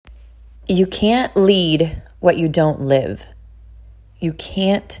You can't lead what you don't live. You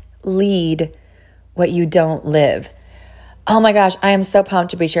can't lead what you don't live. Oh my gosh, I am so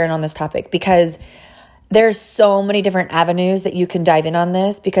pumped to be sharing on this topic because there's so many different avenues that you can dive in on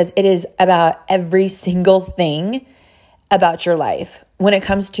this, because it is about every single thing about your life. When it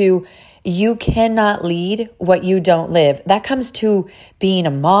comes to, you cannot lead what you don't live. That comes to being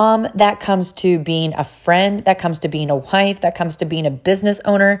a mom. That comes to being a friend. That comes to being a wife. That comes to being a business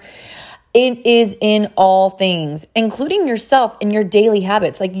owner. It is in all things, including yourself and your daily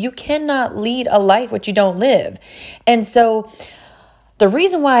habits. Like, you cannot lead a life which you don't live. And so the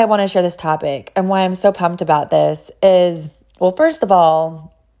reason why I want to share this topic and why I'm so pumped about this is, well, first of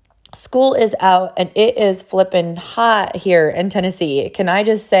all, school is out and it is flipping hot here in Tennessee. Can I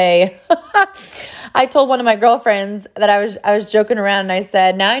just say, I told one of my girlfriends that I was joking around, and I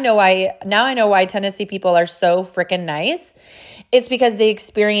said, now I know why Tennessee people are so freaking nice. It's because they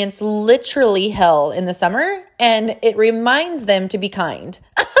experience literally hell in the summer, and it reminds them to be kind.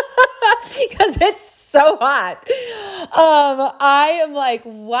 Because it's so hot. I am like,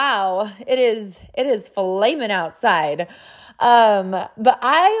 wow, it is flaming outside. But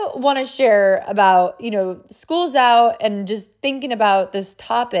I want to share about, school's out, and just thinking about this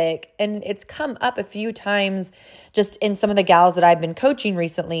topic. And it's come up a few times just in some of the gals that I've been coaching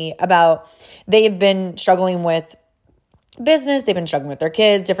recently about, they have been struggling with business. They've been struggling with their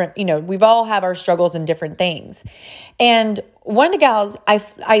kids, different, we've all have our struggles in different things. And one of the gals,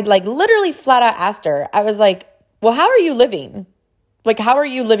 I like literally flat out asked her, I was like, well, how are you living? Like, how are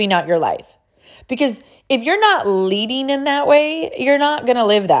you living out your life? Because if you're not leading in that way, you're not going to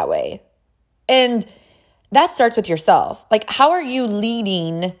live that way. And that starts with yourself. Like, how are you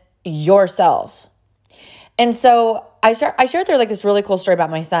leading yourself? And so I shared with her like this really cool story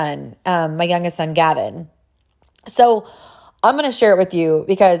about my son, my youngest son, Gavin. So I'm going to share it with you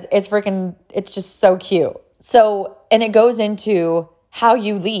because it's just so cute. So, and it goes into how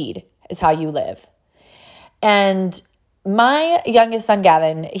you lead is how you live. And my youngest son,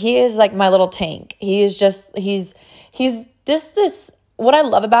 Gavin, he is like my little tank. He's just this, what I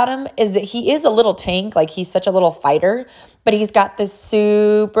love about him is that he is a little tank. Like, he's such a little fighter, but he's got this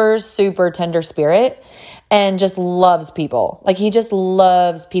super, super tender spirit and just loves people. Like, he just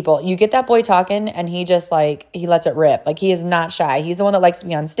loves people. You get that boy talking and he just he lets it rip. Like, he is not shy. He's the one that likes to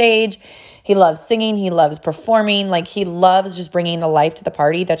be on stage. He loves singing. He loves performing. Like, he loves just bringing the life to the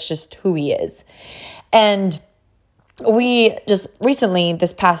party. That's just who he is. And we just recently,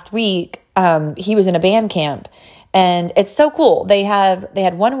 this past week, he was in a band camp, and it's so cool. They had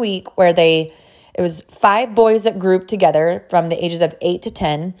 1 week where it was 5 boys that grouped together from the ages of 8 to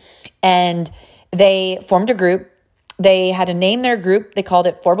 10, and they formed a group. They had to name their group. They called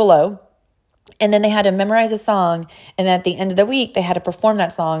it Four Below. And then they had to memorize a song. And at the end of the week, they had to perform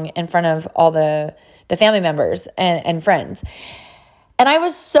that song in front of all the family members and friends. And I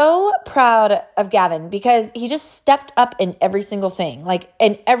was so proud of Gavin because he just stepped up in every single thing,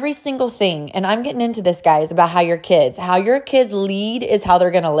 And I'm getting into this, guys, about how your kids lead is how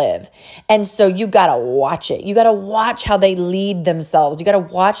they're going to live. And so you got to watch it. You got to watch how they lead themselves. You got to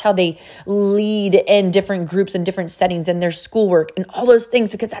watch how they lead in different groups and different settings and their schoolwork and all those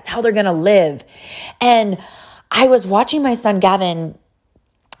things, because that's how they're going to live. And I was watching my son, Gavin,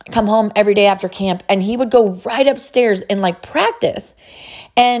 come home every day after camp, and he would go right upstairs and practice.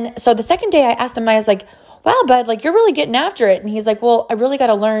 And so the second day I asked him, I was like, wow, bud, you're really getting after it. And he's like, well, I really got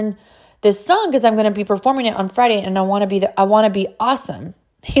to learn this song because I'm going to be performing it on Friday, and I want to be awesome.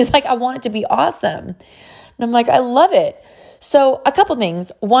 He's like, I want it to be awesome. And I'm like, I love it. So a couple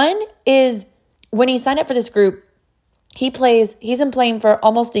things. One is, when he signed up for this group, he's been playing for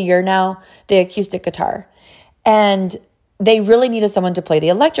almost a year now, the acoustic guitar. And they really needed someone to play the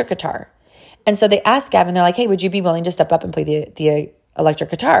electric guitar. And so they asked Gavin, they're like, hey, would you be willing to step up and play the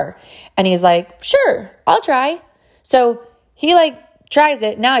electric guitar? And he's like, sure, I'll try. So he tries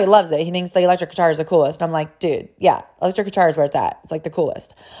it. Now he loves it. He thinks the electric guitar is the coolest. And I'm like, dude, yeah, electric guitar is where it's at. It's the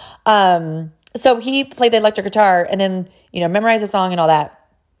coolest. So he played the electric guitar and then, memorized the song and all that.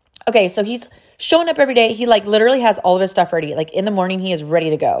 Okay, so he's showing up every day. He literally has all of his stuff ready. In the morning, he is ready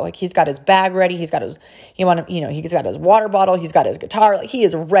to go. He's got his bag ready. He's got his water bottle. He's got his guitar. He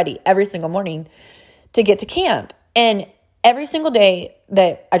is ready every single morning to get to camp. And every single day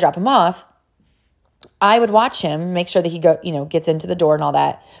that I drop him off, I would watch him, make sure that he gets into the door and all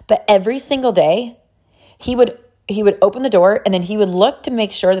that. But every single day, he would open the door, and then he would look to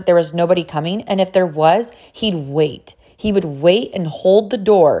make sure that there was nobody coming. And if there was, he'd wait. He would wait and hold the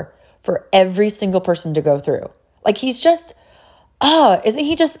door for every single person to go through. He's just, isn't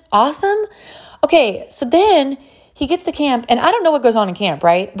he just awesome? Okay, so then he gets to camp, and I don't know what goes on in camp,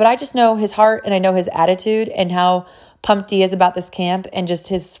 right? But I just know his heart, and I know his attitude and how pumped he is about this camp and just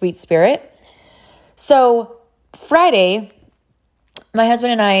his sweet spirit. So Friday, my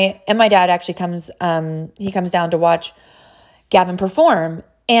husband and I, and my dad actually comes down to watch Gavin perform,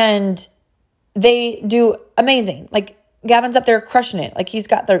 and they do amazing. Like, Gavin's up there crushing it. Like,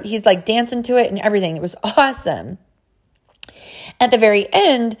 he's like dancing to it and everything. It was awesome. At the very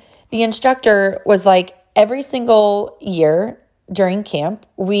end, the instructor was like, every single year during camp,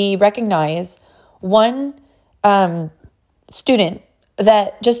 we recognize one student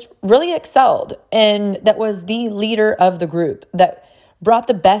that just really excelled and that was the leader of the group, that brought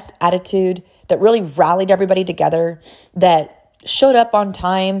the best attitude, that really rallied everybody together, that showed up on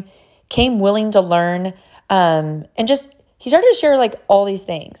time, came willing to learn, and just, he started to share like all these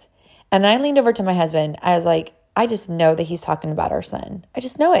things. And I leaned over to my husband. I was like, I just know that he's talking about our son. I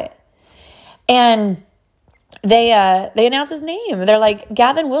just know it. And they announced his name. They're like,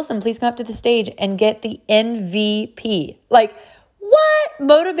 Gavin Wilson, please come up to the stage and get the MVP. Like, what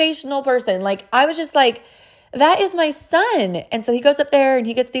motivational person? Like, I was just like, that is my son. And so he goes up there and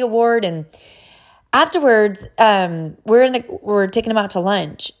he gets the award. And afterwards, we're taking him out to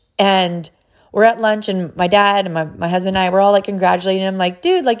lunch, and we're at lunch, and my dad and my husband and I, we're all like congratulating him. Like,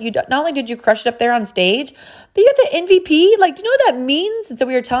 dude, like, you not only did you crush it up there on stage, but you got the MVP. Like, do you know what that means? And so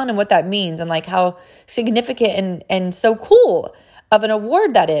we were telling him what that means and like how significant and so cool of an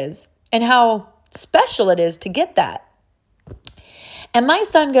award that is, and how special it is to get that. And my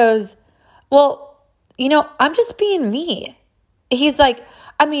son goes, well, you know, I'm just being me. He's like,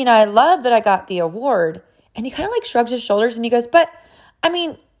 I mean, I love that I got the award. And he kind of like shrugs his shoulders and he goes, but I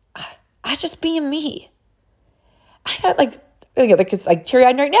mean, I was just being me. I got like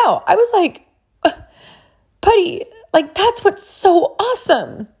teary-eyed right now. I was like, buddy, like, that's what's so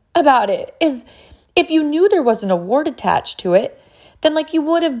awesome about it, is if you knew there was an award attached to it, then like you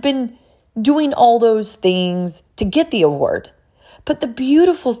would have been doing all those things to get the award. But the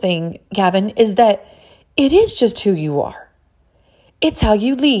beautiful thing, Gavin, is that it is just who you are. It's how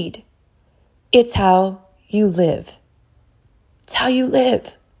you lead. It's how you live. It's how you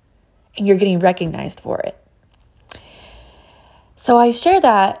live. And you're getting recognized for it. So I share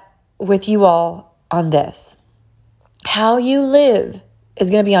that with you all on this. How you live is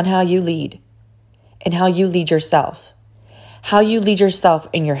going to be on how you lead, and how you lead yourself. How you lead yourself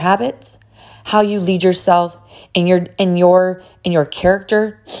in your habits, how you lead yourself in your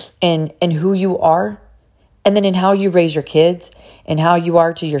character and who you are, and then in how you raise your kids, and how you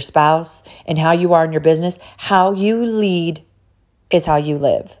are to your spouse, and how you are in your business. How you lead is how you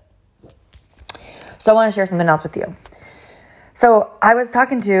live. So I want to share something else with you. So I was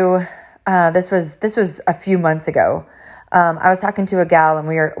talking to, this was a few months ago. I was talking to a gal, and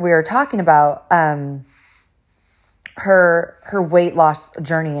we were talking about her weight loss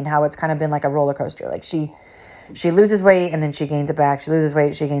journey and how it's kind of been like a roller coaster. Like she loses weight and then she gains it back. She loses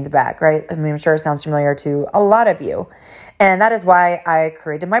weight, she gains it back, right? I mean, I'm sure it sounds familiar to a lot of you. And that is why I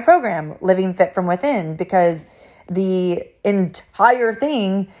created my program, Living Fit From Within, because the entire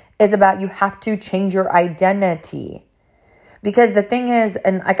thing is about, you have to change your identity. Because the thing is,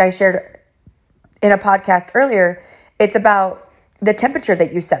 and like I shared in a podcast earlier, it's about the temperature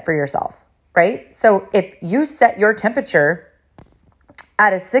that you set for yourself, right? So if you set your temperature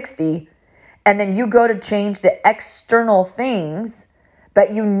at a 60 and then you go to change the external things,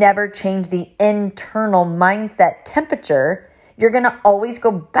 but you never change the internal mindset temperature, you're going to always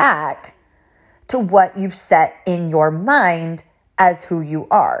go back to what you've set in your mind as who you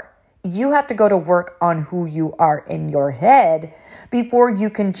are. You have to go to work on who you are in your head before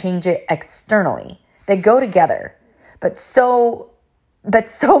you can change it externally. They go together. But so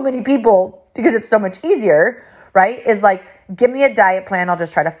many people, because it's so much easier, right, is like, give me a diet plan, I'll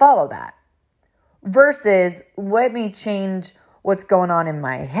just try to follow that. Versus, let me change what's going on in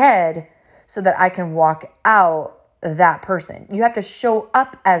my head so that I can walk out that person. You have to show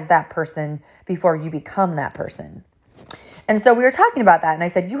up as that person before you become that person. And so we were talking about that, and I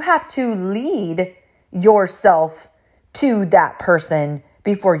said, you have to lead yourself to that person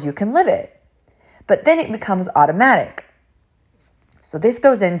before you can live it. But then it becomes automatic. So this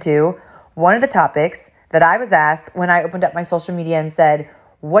goes into one of the topics that I was asked when I opened up my social media and said,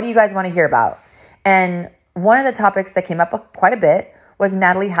 what do you guys want to hear about? And one of the topics that came up quite a bit was,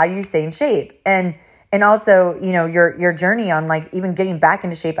 Natalie, how you stay in shape. And also, you know, your journey on like even getting back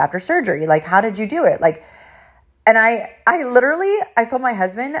into shape after surgery. Like, how did you do it? Like, and I told my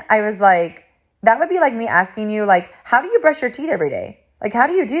husband, I was like, that would be like me asking you, like, how do you brush your teeth every day? Like, how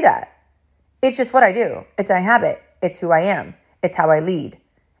do you do that? It's just what I do. It's a habit. It's who I am. It's how I lead,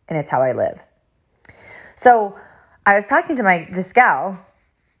 and it's how I live. So I was talking to this gal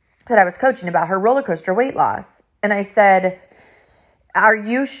that I was coaching about her roller coaster weight loss. And I said, are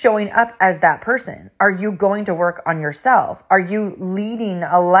you showing up as that person? Are you going to work on yourself? Are you leading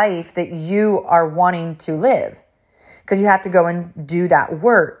a life that you are wanting to live? Because you have to go and do that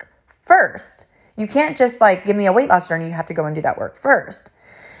work first. You can't just like give me a weight loss journey. You have to go and do that work first.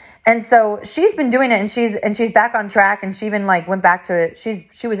 And so she's been doing it, and she's back on track. And she even like went back to it.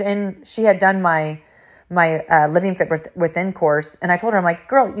 She had done my Living Fit Within course. And I told her, I'm like,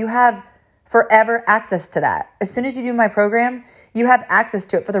 girl, you have forever access to that. As soon as you do my program, you have access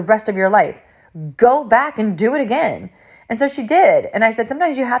to it for the rest of your life. Go back and do it again. And so she did. And I said,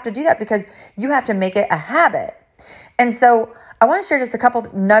 sometimes you have to do that because you have to make it a habit. And so I want to share just a couple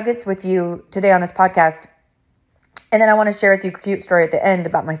nuggets with you today on this podcast. And then I want to share with you a cute story at the end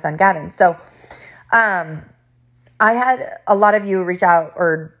about my son, Gavin. So I had a lot of you reach out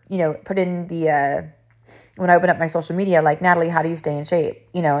or, put in when I open up my social media, like, Natalie, how do you stay in shape?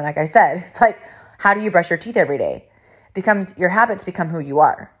 And like I said, it's like, how do you brush your teeth every day? Your habits become who you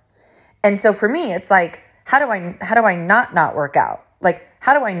are. And so for me, it's like, how do I not work out? Like,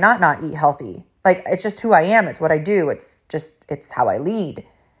 how do I not eat healthy? Like, it's just who I am. It's what I do. It's how I lead.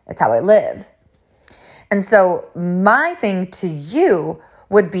 It's how I live. And so my thing to you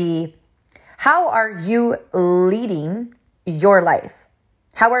would be, how are you leading your life?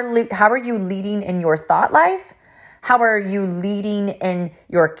 How are you leading in your thought life? How are you leading in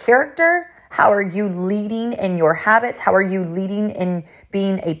your character? How are you leading in your habits? How are you leading in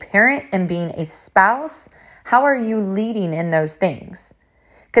being a parent and being a spouse? How are you leading in those things?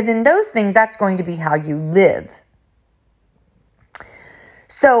 Because in those things, that's going to be how you live.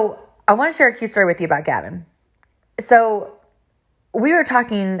 So I want to share a cute story with you about Gavin. So we were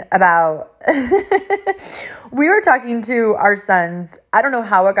talking to our sons. I don't know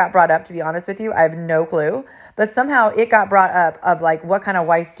how it got brought up, to be honest with you. I have no clue. But somehow it got brought up of like, what kind of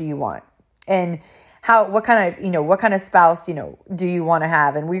wife do you want? And what kind of spouse, do you want to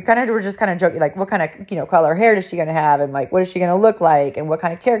have? And we were just joking, like, what kind of, color hair is she going to have? And like, what is she going to look like? And what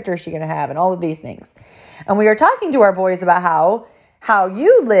kind of character is she going to have? And all of these things. And we were talking to our boys about how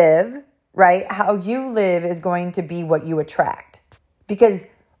you live, right? How you live is going to be what you attract, because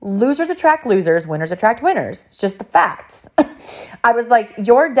losers attract losers, winners attract winners. It's just the facts. I was like,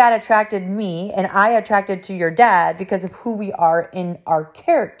 your dad attracted me and I attracted to your dad because of who we are in our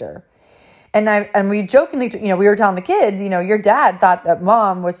character. And we jokingly, we were telling the kids, your dad thought that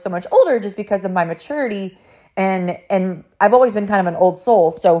mom was so much older just because of my maturity. And I've always been kind of an old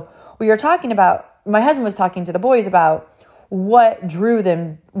soul. So my husband was talking to the boys about what drew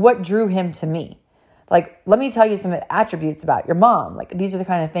him to me. Like, let me tell you some attributes about your mom. Like, these are the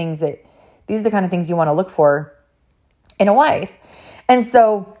kind of things you want to look for in a wife. And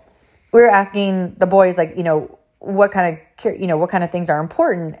so we were asking the boys, like, what kind of things are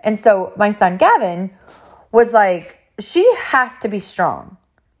important. And so my son, Gavin, was like, she has to be strong.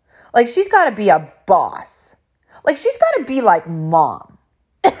 Like, she's got to be a boss. Like, she's got to be like mom.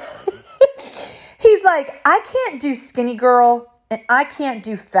 He's like, I can't do skinny girl and I can't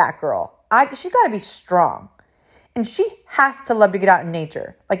do fat girl. She's got to be strong. And she has to love to get out in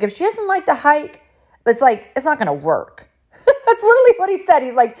nature. Like, if she doesn't like to hike, it's not going to work. That's literally what he said.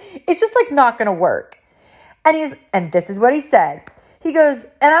 He's like, it's just like not going to work. And this is what he said. He goes,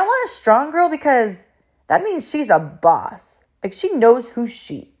 and I want a strong girl because that means she's a boss. Like, she knows who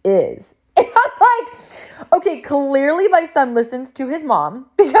she is. And I'm like, okay, clearly my son listens to his mom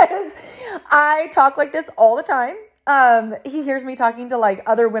because I talk like this all the time. He hears me talking to like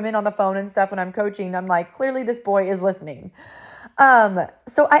other women on the phone and stuff when I'm coaching. I'm like, clearly this boy is listening.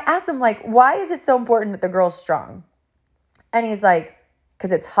 So I asked him, like, why is it so important that the girl's strong? And he's like,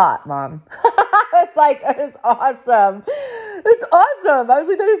 because it's hot, mom. I was like, that is awesome. It's awesome. I was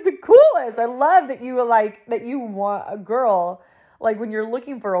like, that is the coolest. I love that you want a girl. Like, when you're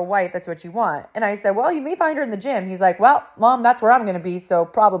looking for a wife, that's what you want. And I said, well, you may find her in the gym. He's like, well, mom, that's where I'm going to be. So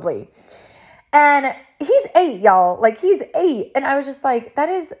probably. And he's 8, y'all. Like, he's 8. And I was just like, that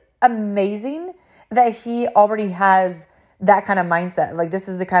is amazing that he already has that kind of mindset. Like, this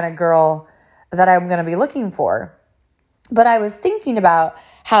is the kind of girl that I'm going to be looking for. But I was thinking about,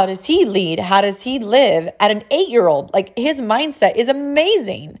 how does he lead? How does he live at an 8-year-old? Like, his mindset is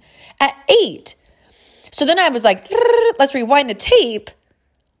amazing at 8. So then I was like, let's rewind the tape.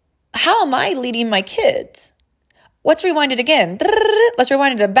 How am I leading my kids? Let's rewind it again. Let's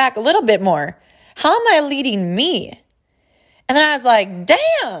rewind it back a little bit more. How am I leading me? And then I was like,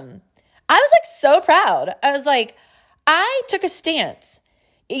 damn. I was like so proud. I was like, I took a stance.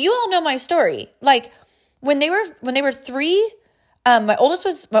 You all know my story. Like, when they were 3, My oldest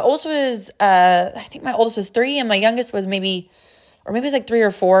was, I think my oldest was 3 and my youngest was maybe it was like 3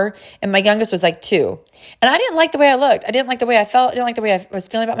 or 4. And my youngest was like 2. And I didn't like the way I looked. I didn't like the way I felt. I didn't like the way I was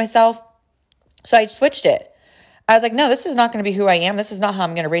feeling about myself. So I switched it. I was like, no, this is not going to be who I am. This is not how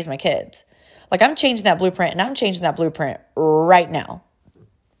I'm going to raise my kids. Like, I'm changing that blueprint, and I'm changing that blueprint right now.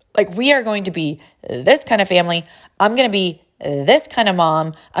 Like, we are going to be this kind of family. I'm going to be this kind of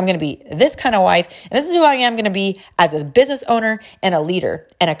mom. I'm going to be this kind of wife. And this is who I am going to be as a business owner and a leader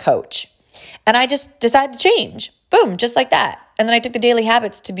and a coach. And I just decided to change. Boom, just like that. And then I took the daily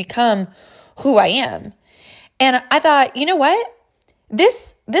habits to become who I am. And I thought, you know what?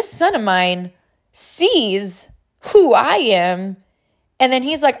 This son of mine sees who I am. And then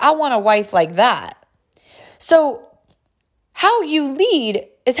he's like, I want a wife like that. So how you lead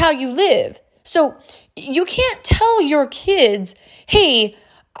is how you live. So you can't tell your kids, hey,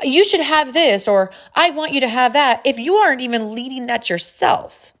 you should have this, or I want you to have that, if you aren't even leading that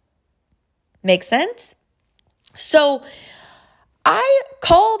yourself. Make sense? So I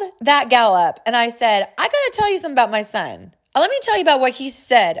called that gal up and I said, I got to tell you something about my son. Let me tell you about what he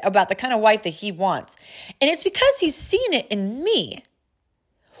said about the kind of wife that he wants. And it's because he's seen it in me.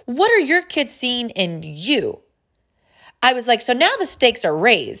 What are your kids seeing in you? I was like, so now the stakes are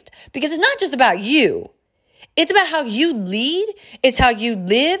raised because it's not just about you. It's about how you lead, it's how you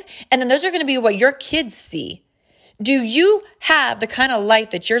live. And then those are going to be what your kids see. Do you have the kind of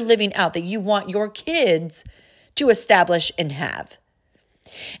life that you're living out that you want your kids to establish and have?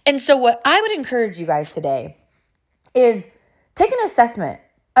 And so what I would encourage you guys today is take an assessment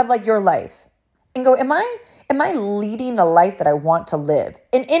of like your life and go, am I leading the life that I want to live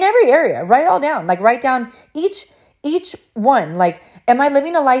in every area? Write it all down. Like write down each one. Like, am I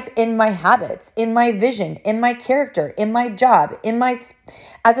living a life in my habits, in my vision, in my character, in my job,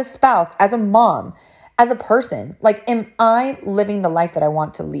 as a spouse, as a mom, as a person? Like, am I living the life that I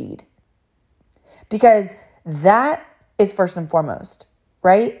want to lead? Because that is first and foremost,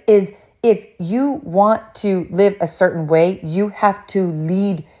 right? Is if you want to live a certain way, you have to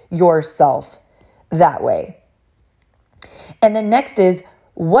lead yourself that way. And then next is,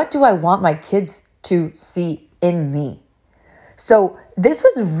 what do I want my kids to see in me? So this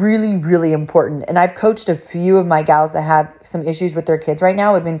was really, really important. And I've coached a few of my gals that have some issues with their kids right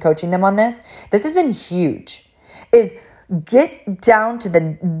now. I've been coaching them on this. This has been huge, is get down to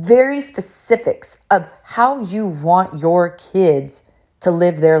the very specifics of how you want your kids to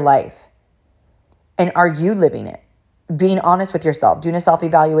live their life. And are you living it? Being honest with yourself, doing a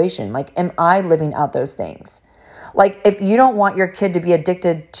self-evaluation. Like, am I living out those things? Like, if you don't want your kid to be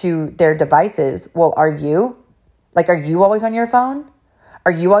addicted to their devices, well, are you? Like, are you always on your phone?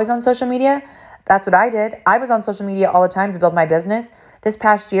 Are you always on social media? That's what I did. I was on social media all the time to build my business. This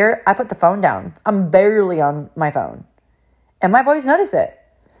past year, I put the phone down. I'm barely on my phone. And my boys noticed it.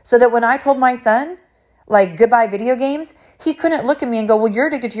 So that when I told my son, like, goodbye video games, he couldn't look at me and go, well, you're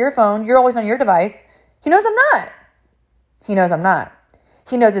addicted to your phone. You're always on your device. He knows I'm not. He knows I'm not.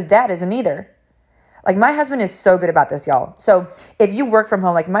 He knows his dad isn't either. Like, my husband is so good about this, y'all. So if you work from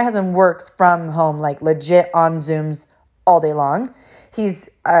home, like my husband works from home, like legit on Zooms all day long. He's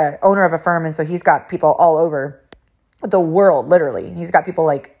owner of a firm. And so he's got people all over the world, literally. He's got people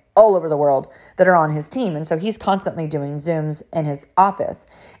like all over the world that are on his team. And so he's constantly doing Zooms in his office.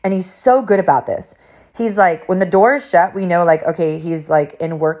 And he's so good about this. He's like, when the door is shut, we know like, okay, he's like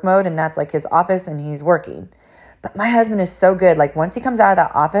in work mode and that's like his office and he's working. But my husband is so good. Like once he comes out of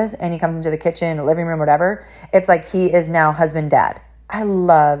that office and he comes into the kitchen, the living room, whatever, it's like he is now husband, dad. I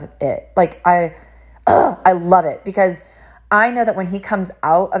love it. Like I love it because I know that when he comes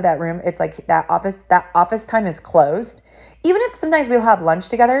out of that room, it's like that office time is closed. Even if sometimes we'll have lunch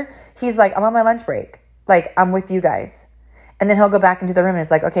together, he's like, I'm on my lunch break. Like I'm with you guys. And then he'll go back into the room and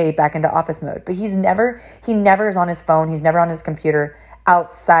it's like, okay, back into office mode. But he never is on his phone. He's never on his computer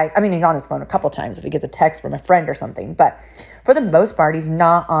outside. I mean, he's on his phone a couple times if he gets a text from a friend or something. But for the most part, he's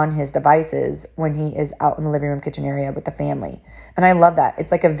not on his devices when he is out in the living room, kitchen area with the family. And I love that.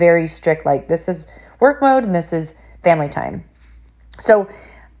 It's like a very strict, like this is work mode and this is family time. So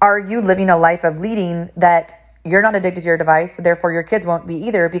are you living a life of leading that you're not addicted to your device, so therefore your kids won't be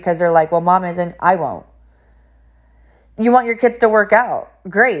either because they're like, well, mom isn't, I won't. You want your kids to work out.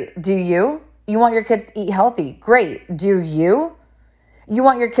 Great. Do you? You want your kids to eat healthy. Great. Do you? You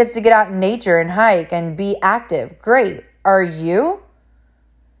want your kids to get out in nature and hike and be active. Great. Are you?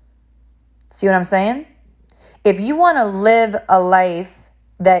 See what I'm saying? If you want to live a life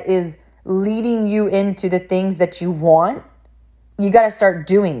that is leading you into the things that you want, you got to start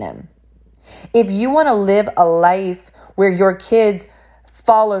doing them. If you want to live a life where your kids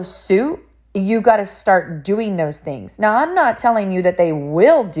follow suit, you got to start doing those things. Now, I'm not telling you that they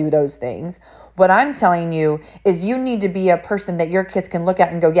will do those things. What I'm telling you is you need to be a person that your kids can look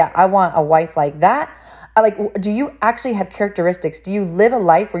at and go, yeah, I want a wife like that. Do you actually have characteristics? Do you live a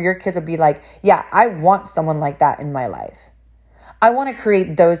life where your kids will be like, yeah, I want someone like that in my life. I want to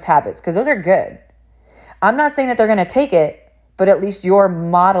create those habits because those are good. I'm not saying that they're going to take it, but at least you're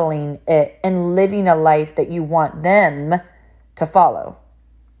modeling it and living a life that you want them to follow.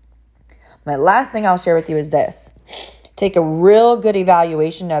 My last thing I'll share with you is this. Take a real good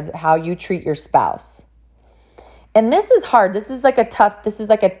evaluation of how you treat your spouse. And this is hard. This is like a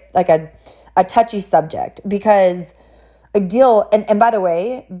touchy subject because I deal, and by the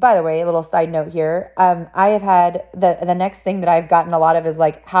way, a little side note here. I have had the next thing that I've gotten a lot of is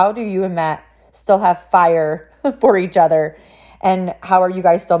like, how do you and Matt still have fire for each other? And how are you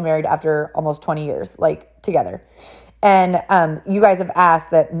guys still married after almost 20 years, like together? And you guys have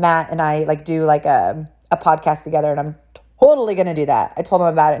asked that Matt and I like do like a podcast together, and I'm totally going to do that. I told him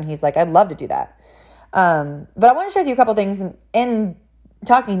about it, and he's like, I'd love to do that. But I want to share with you a couple things in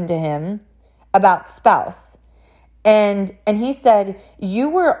talking to him about spouse. And he said, you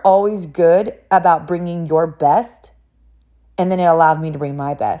were always good about bringing your best, and then it allowed me to bring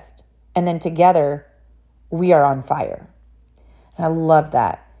my best. And then together, we are on fire. And I love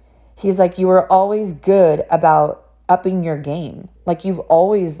that. He's like, you were always good about upping your game. Like you've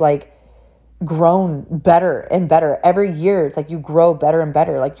always like grown better and better. Every year, it's like you grow better and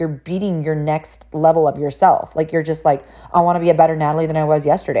better. Like you're beating your next level of yourself. Like you're just like, I want to be a better Natalie than I was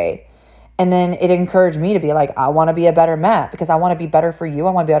yesterday. And then it encouraged me to be like, I want to be a better Matt because I want to be better for you.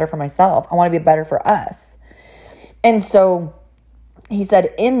 I want to be better for myself. I want to be better for us. And so he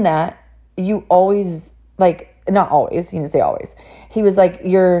said in that, you always like, not always, he didn't say always. He was like,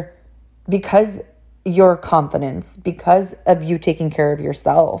 because your confidence, because of you taking care of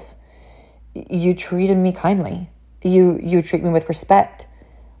yourself, you treated me kindly. You treat me with respect.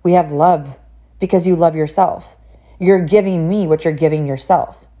 We have love because you love yourself. You're giving me what you're giving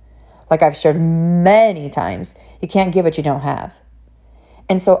yourself. Like I've shared many times, you can't give what you don't have.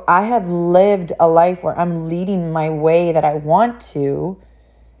 And so I have lived a life where I'm leading my way that I want to,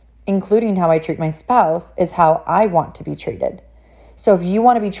 including how I treat my spouse, is how I want to be treated. So if you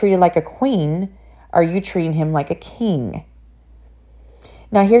want to be treated like a queen, are you treating him like a king?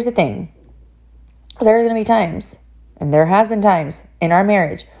 Now, here's the thing. There's going to be times, and there has been times in our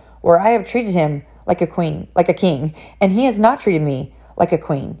marriage where I have treated him like a queen, like a king, and he has not treated me like a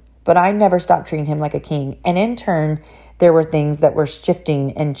queen. But I never stopped treating him like a king. And in turn, there were things that were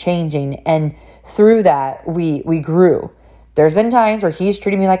shifting and changing. And through that, we grew. There's been times where he's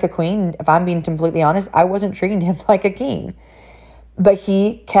treating me like a queen. If I'm being completely honest, I wasn't treating him like a king. But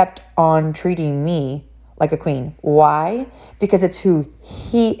he kept on treating me like a queen. Why? Because it's who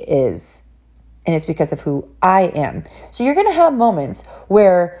he is. And it's because of who I am. So you're going to have moments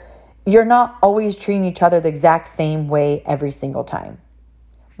where you're not always treating each other the exact same way every single time.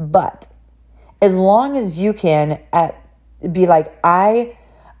 But as long as you can be like, I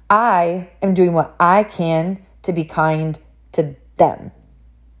am doing what I can to be kind to them,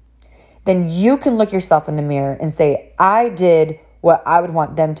 then you can look yourself in the mirror and say, I did what I would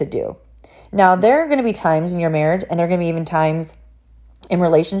want them to do. Now, there are going to be times in your marriage, and there are going to be even times in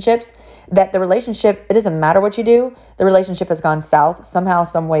relationships that the relationship, it doesn't matter what you do, the relationship has gone south somehow,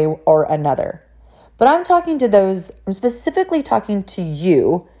 some way or another. But I'm specifically talking to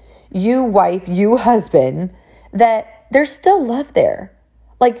you wife, you husband, that there's still love there.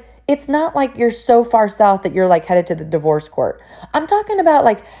 Like, it's not like you're so far south that you're like headed to the divorce court. I'm talking about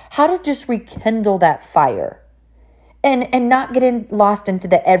like how to just rekindle that fire and not get lost into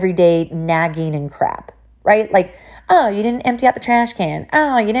the everyday nagging and crap, right? Like, oh, you didn't empty out the trash can.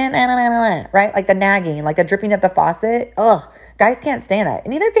 Oh, you didn't, right? Like the nagging, like the dripping of the faucet. Ugh, guys can't stand that.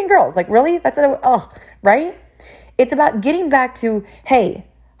 And neither can girls. Like, really? Right? It's about getting back to, hey,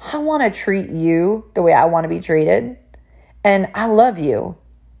 I want to treat you the way I want to be treated. And I love you.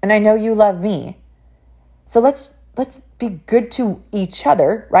 And I know you love me. So let's be good to each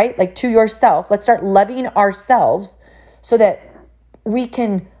other, right? Like to yourself. Let's start loving ourselves so that we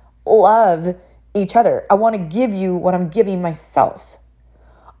can love each other. I want to give you what I'm giving myself.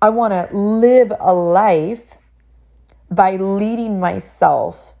 I want to live a life by leading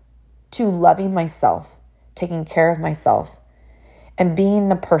myself to loving myself, taking care of myself, and being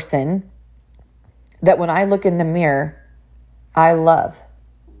the person that when I look in the mirror, I love.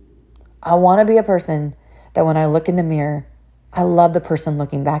 I want to be a person that when I look in the mirror, I love the person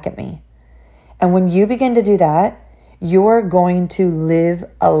looking back at me. And when you begin to do that, you're going to live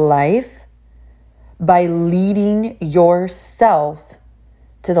a life by leading yourself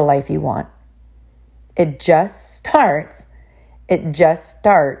to the life you want. It just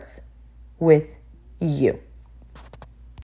starts with you.